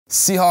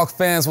Seahawks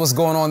fans, what's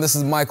going on? This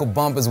is Michael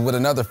Bumpus with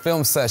another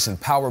film session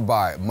powered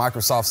by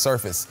Microsoft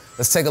Surface.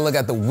 Let's take a look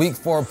at the Week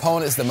 4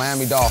 opponents, the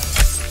Miami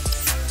Dolphins.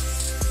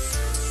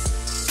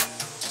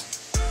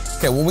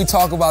 Okay, when we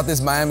talk about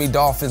this Miami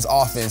Dolphins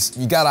offense,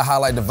 you got to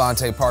highlight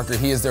Devontae Parker.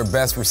 He is their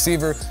best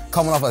receiver,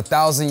 coming off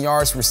 1,000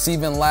 yards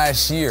receiving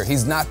last year.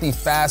 He's not the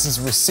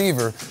fastest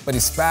receiver, but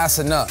he's fast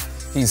enough.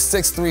 He's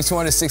 6'3",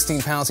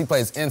 216 pounds. He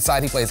plays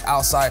inside, he plays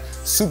outside.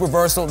 Super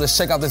versatile. Let's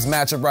check out this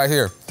matchup right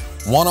here.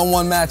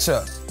 One-on-one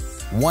matchup.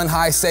 One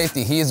high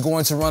safety, he is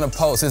going to run a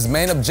post. His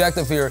main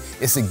objective here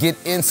is to get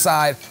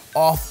inside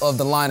off of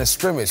the line of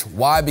scrimmage.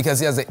 Why? Because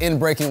he has an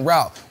in-breaking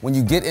route. When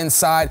you get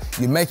inside,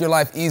 you make your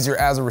life easier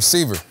as a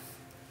receiver.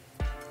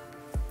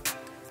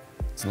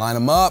 Let's line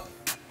him up,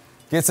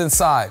 gets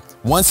inside.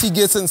 Once he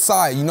gets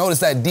inside, you notice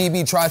that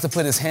DB tries to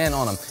put his hand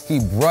on him. He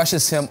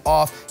brushes him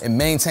off and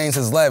maintains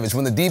his leverage.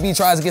 When the DB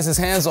tries to get his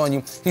hands on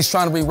you, he's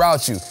trying to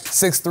reroute you.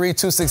 6'3",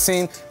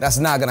 216, that's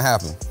not gonna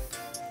happen.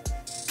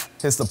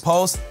 Hits the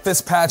post,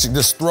 Fitzpatrick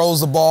just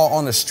throws the ball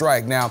on the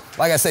strike. Now,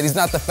 like I said, he's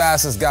not the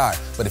fastest guy,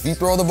 but if you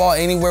throw the ball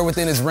anywhere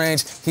within his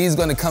range, he's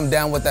gonna come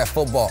down with that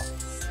football.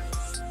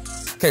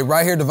 Okay,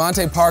 right here,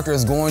 Devontae Parker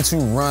is going to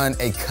run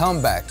a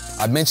comeback.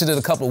 I mentioned it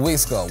a couple of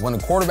weeks ago. When a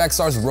quarterback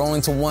starts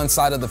rolling to one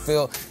side of the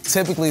field,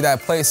 typically that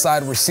play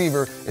side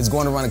receiver is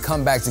going to run a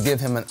comeback to give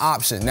him an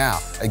option. Now,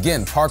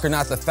 again, Parker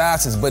not the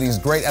fastest, but he's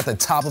great at the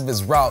top of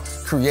his route,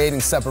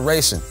 creating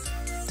separation.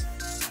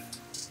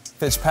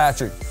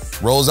 Fitzpatrick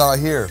rolls out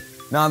here.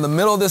 Now, in the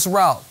middle of this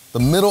route,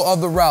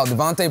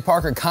 Devontae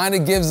Parker kind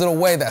of gives it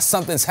away that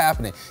something's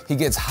happening. He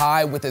gets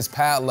high with his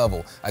pad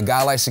level. A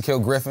guy like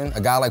Shaquille Griffin,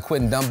 a guy like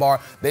Quentin Dunbar,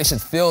 they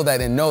should feel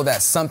that and know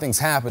that something's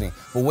happening.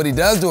 But what he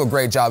does do a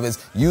great job is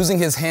using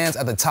his hands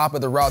at the top of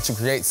the route to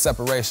create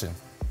separation.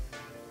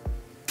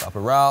 Top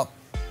of route,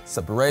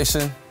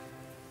 separation,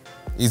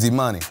 easy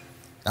money.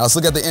 Now let's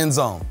look at the end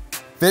zone.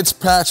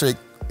 Fitzpatrick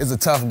is a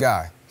tough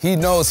guy. He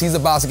knows he's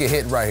about to get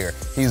hit right here.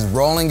 He's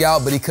rolling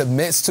out, but he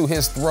commits to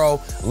his throw,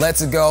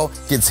 lets it go,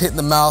 gets hit in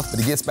the mouth, but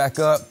he gets back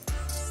up.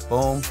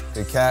 Boom,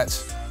 good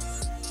catch.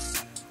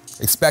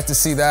 Expect to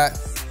see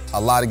that a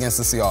lot against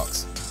the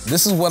Seahawks.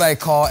 This is what I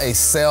call a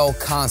sell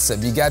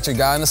concept. You got your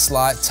guy in the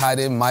slot, tight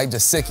end Mike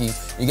Gesicki.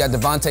 You got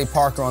Devontae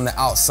Parker on the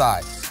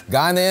outside.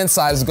 Guy on the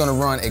inside is going to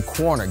run a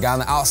corner. Guy on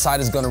the outside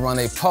is going to run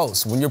a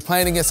post. When you're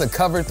playing against a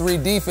cover 3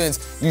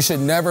 defense, you should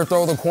never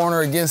throw the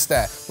corner against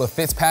that. But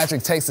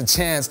Fitzpatrick takes a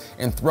chance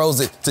and throws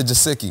it to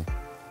Gesicki.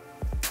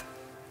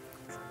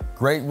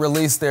 Great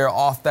release there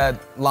off that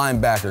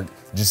linebacker.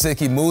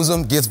 Gesicki moves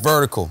him, gets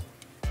vertical.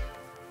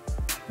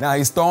 Now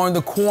he's throwing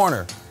the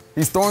corner.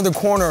 He's throwing the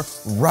corner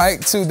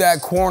right to that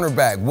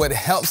cornerback. What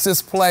helps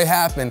this play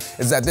happen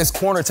is that this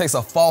corner takes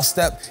a false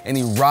step and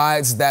he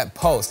rides that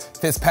post.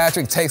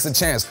 Fitzpatrick takes a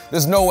chance.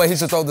 There's no way he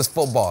should throw this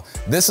football.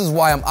 This is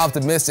why I'm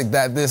optimistic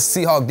that this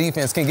Seahawks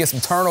defense can get some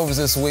turnovers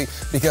this week,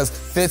 because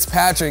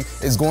Fitzpatrick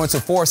is going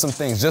to force some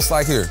things, just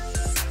like here.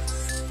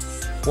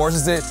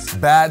 Forces it,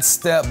 bad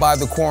step by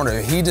the corner.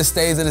 He just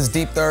stays in his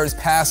deep thirds,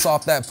 pass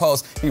off that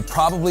post. He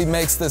probably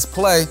makes this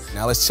play.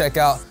 Now let's check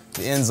out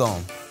the end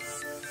zone.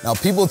 Now,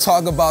 people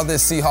talk about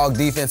this Seahawks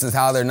defense as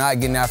how they're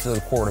not getting after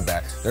the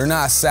quarterback. They're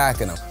not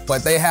sacking them,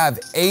 but they have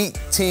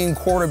 18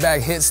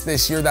 quarterback hits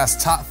this year. That's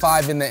top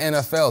 5 in the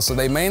NFL. So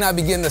they may not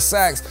be getting the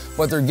sacks,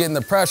 but they're getting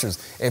the pressures.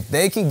 If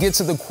they can get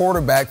to the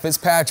quarterback,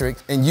 Fitzpatrick,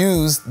 and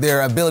use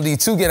their ability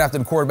to get after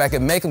the quarterback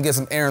and make him get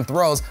some errant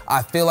throws,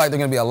 I feel like they're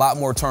going to be a lot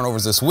more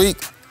turnovers this week.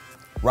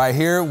 Right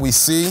here, we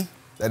see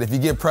that if you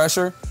get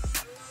pressure,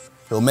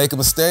 he'll make a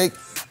mistake,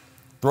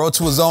 throw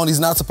to a zone he's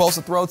not supposed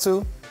to throw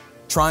to,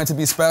 trying to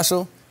be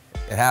special.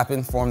 It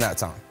happened for him that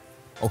time.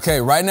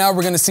 Okay, right now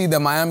we're going to see the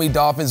Miami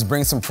Dolphins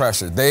bring some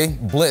pressure. They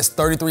blitz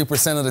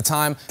 33% of the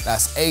time.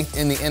 That's 8th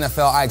in the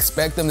NFL. I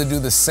expect them to do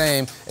the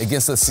same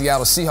against the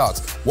Seattle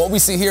Seahawks. What we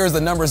see here is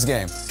the numbers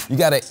game. You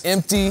got an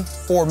empty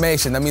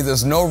formation. That means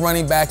there's no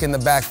running back in the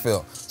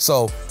backfield.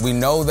 So we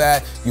know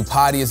that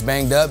Upati is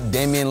banged up.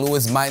 Damian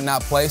Lewis might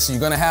not play. So you're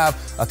going to have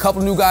a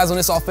couple new guys on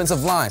this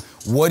offensive line.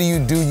 What do?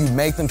 You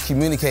make them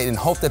communicate and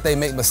hope that they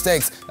make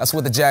mistakes. That's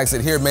what the Jags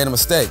did here, made a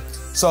mistake.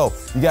 So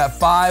you got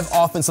 5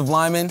 offensive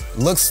linemen.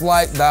 Looks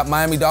like that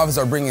Miami Dolphins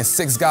are bringing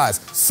 6 guys.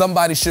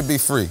 Somebody should be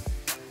free.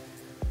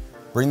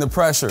 Bring the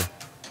pressure.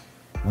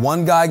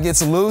 One guy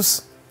gets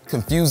loose,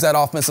 confuse that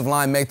offensive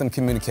line, make them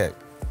communicate.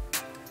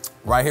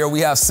 Right here we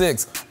have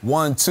 6.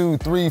 1, 2,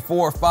 3,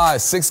 4,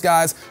 5. 6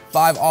 guys,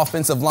 5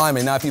 offensive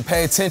linemen. Now, if you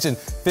pay attention,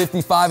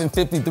 55 and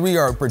 53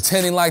 are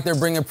pretending like they're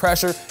bringing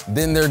pressure,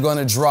 then they're going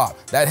to drop.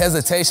 That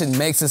hesitation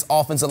makes this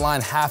offensive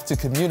line have to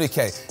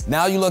communicate.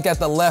 Now you look at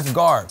the left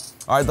guard.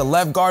 All right, the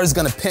left guard is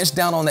going to pinch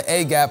down on the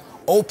A gap,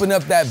 open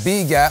up that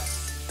B gap,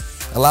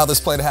 allow this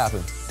play to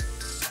happen.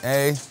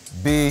 A,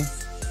 B,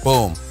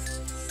 boom.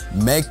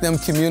 Make them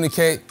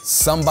communicate.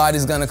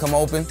 Somebody's going to come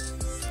open.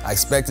 I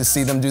expect to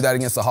see them do that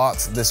against the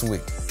Hawks this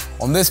week.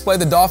 On this play,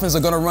 the Dolphins are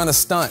going to run a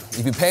stunt.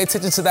 If you pay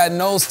attention to that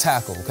nose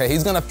tackle, okay,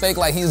 he's going to fake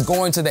like he's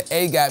going to the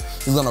A gap.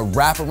 He's going to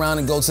wrap around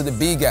and go to the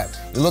B gap.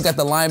 You look at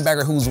the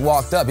linebacker who's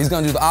walked up. He's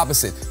going to do the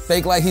opposite.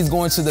 Fake like he's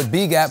going to the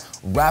B gap,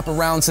 wrap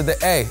around to the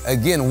A.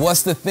 Again,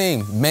 what's the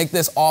theme? Make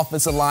this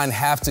offensive line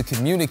have to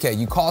communicate.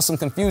 You cause some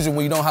confusion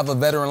when you don't have a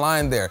veteran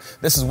line there.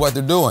 This is what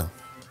they're doing.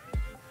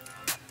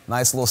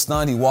 Nice little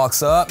stunt. He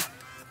walks up,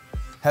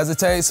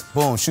 hesitates,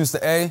 boom, shoots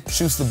the A,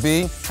 shoots the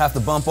B, have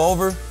to bump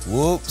over,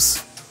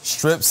 whoops.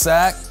 Strip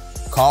sack,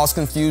 cause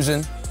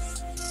confusion,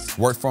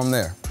 work from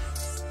there.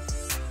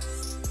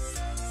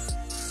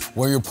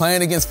 When you're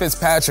playing against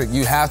Fitzpatrick,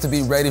 you have to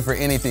be ready for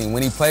anything.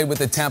 When he played with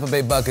the Tampa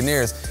Bay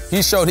Buccaneers,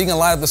 he showed he can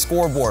light up the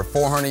scoreboard,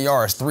 400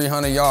 yards,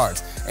 300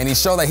 yards, and he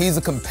showed that he's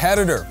a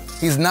competitor.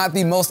 He's not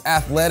the most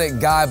athletic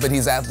guy, but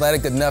he's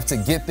athletic enough to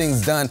get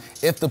things done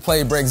if the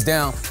play breaks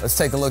down. Let's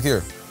take a look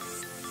here.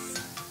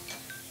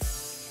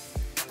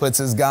 Puts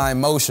his guy in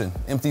motion,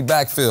 empty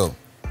backfield,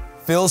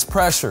 feels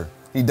pressure.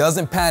 He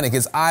doesn't panic.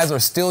 His eyes are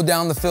still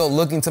down the field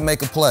looking to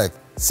make a play.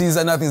 Sees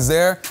that nothing's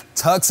there,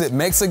 tucks it,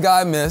 makes a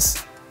guy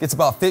miss, gets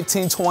about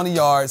 15, 20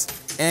 yards,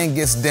 and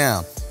gets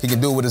down. He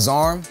can do it with his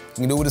arm. He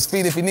can do it with his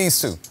feet if he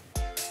needs to.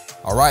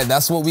 All right,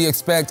 that's what we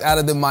expect out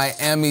of the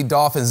Miami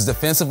Dolphins.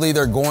 Defensively,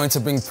 they're going to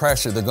bring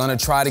pressure. They're going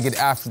to try to get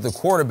after the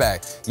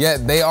quarterback.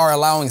 Yet they are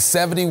allowing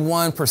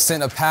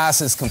 71% of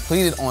passes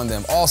completed on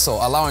them. Also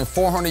allowing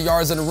 400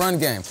 yards in the run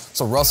game.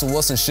 So Russell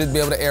Wilson should be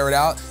able to air it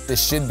out. They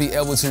should be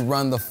able to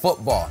run the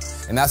football.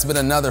 And that's been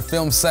another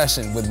film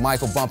session with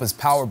Michael Bumpus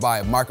powered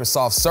by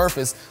Microsoft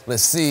Surface.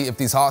 Let's see if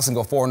these Hawks can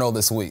go 4-0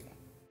 this week.